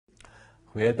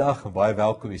Goeiedag en baie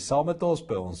welkom hier saam met ons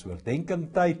by ons oordenking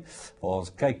tyd, waar ons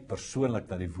kyk persoonlik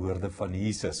na die woorde van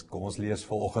Jesus. Kom ons lees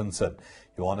vanoggend in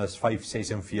Johannes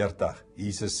 5:46.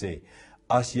 Jesus sê: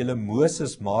 As julle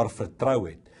Moses maar vertrou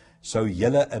het, sou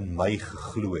julle in my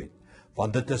geglo het,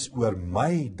 want dit is oor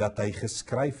my dat hy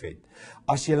geskryf het.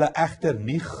 As julle egter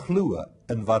nie glo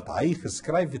in wat hy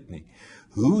geskryf het nie,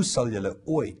 hoe sal julle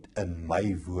ooit in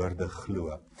my woorde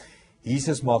glo?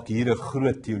 Jesus maak hier 'n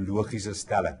groot teologiese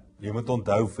stelling. Jy moet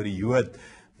onthou, vir die Jood,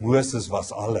 Moses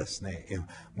was alles, en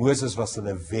Moses was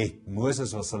hulle wet,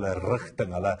 Moses was hulle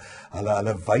rigting,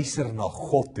 hulle wyser na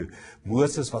God toe.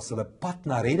 Moses was hulle pad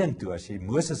na redding toe. As jy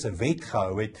Moses se wet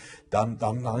gehou het, dan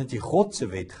het jy God se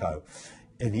wet gehou.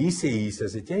 En hier sê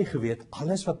Jesus, het jy geweet,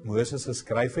 alles wat Moses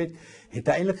geskryf het, het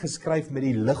hy eintlik geskryf met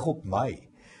die lig op my.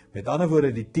 Met ander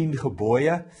woorde, die 10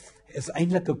 gebooie is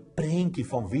eintlik 'n prentjie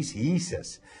van wie's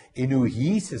Jesus, en hoe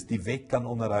Jesus die wet kan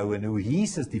onderhou, en hoe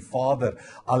Jesus die Vader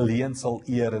alleen sal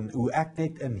eer, en hoe ek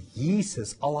net in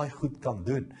Jesus al daai goed kan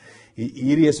doen.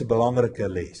 Hierdie is 'n belangrike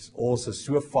les. Ons is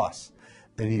so vas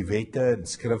in die wette en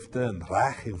skrifte, en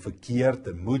reg en verkeerd,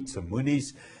 en moets en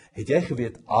moenies. Het jy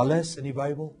geweet, alles in die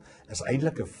Bybel is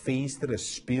eintlik 'n venster, 'n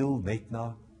spieël net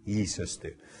na Jesus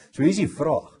toe. So hier is die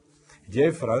vraag: het jy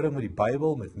 'n verhouding met die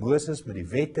Bybel, met Moses, met die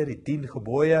wette, die 10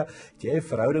 gebooie? Het jy 'n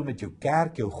verhouding met jou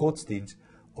kerk, jou godsdiens,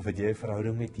 of het jy 'n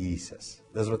verhouding met Jesus?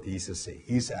 Dis wat Jesus sê.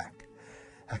 Hier's ek.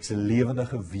 Ek's 'n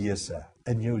lewendige wese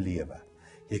in jou lewe.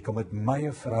 Jy kan met my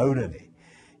 'n verhouding hê,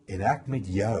 en ek met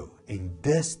jou, en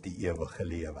dis die ewige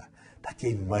lewe, dat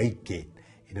jy my ken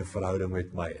en 'n verhouding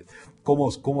met my het. Kom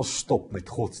ons stop met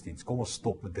godsdiens, kom ons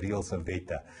stop met reëls en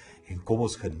wette, en kom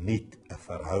ons geniet 'n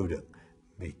verhouding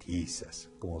met Jesus.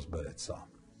 Kom ons bid dit saam.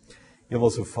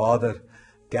 Hemelse Vader,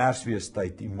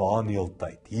 Kersfeestyd,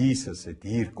 Immanueltyd, Jesus het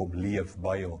hier kom leef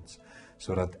by ons,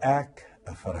 sodat ek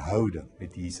 'n verhouding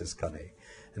met Jesus kan hê.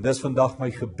 En dis vandag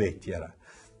my gebed, Here,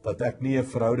 dat ek nie 'n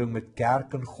verhouding met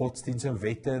kerk en godsdiens en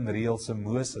wette en reëls en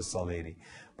Moses sal hê nie,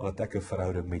 maar dat ek 'n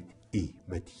verhouding met U,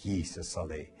 met Jesus sal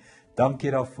hê.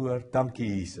 Dankie daarvoor, dankie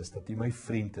Jesus, dat U my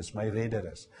vriend is, my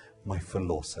redder is, my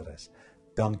verlosser is.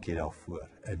 Dankie daarvoor,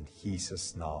 in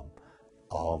Jesus naam.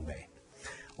 Amen.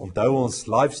 Onthou ons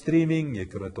livestreaming, jy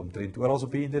kan dit omtrent oral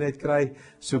op die internet kry,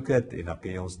 soek dit, en dan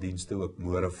kan jy ons dienste ook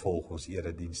môre volg, ons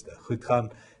eredienste. Goed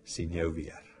gaan, sien jou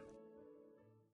weer.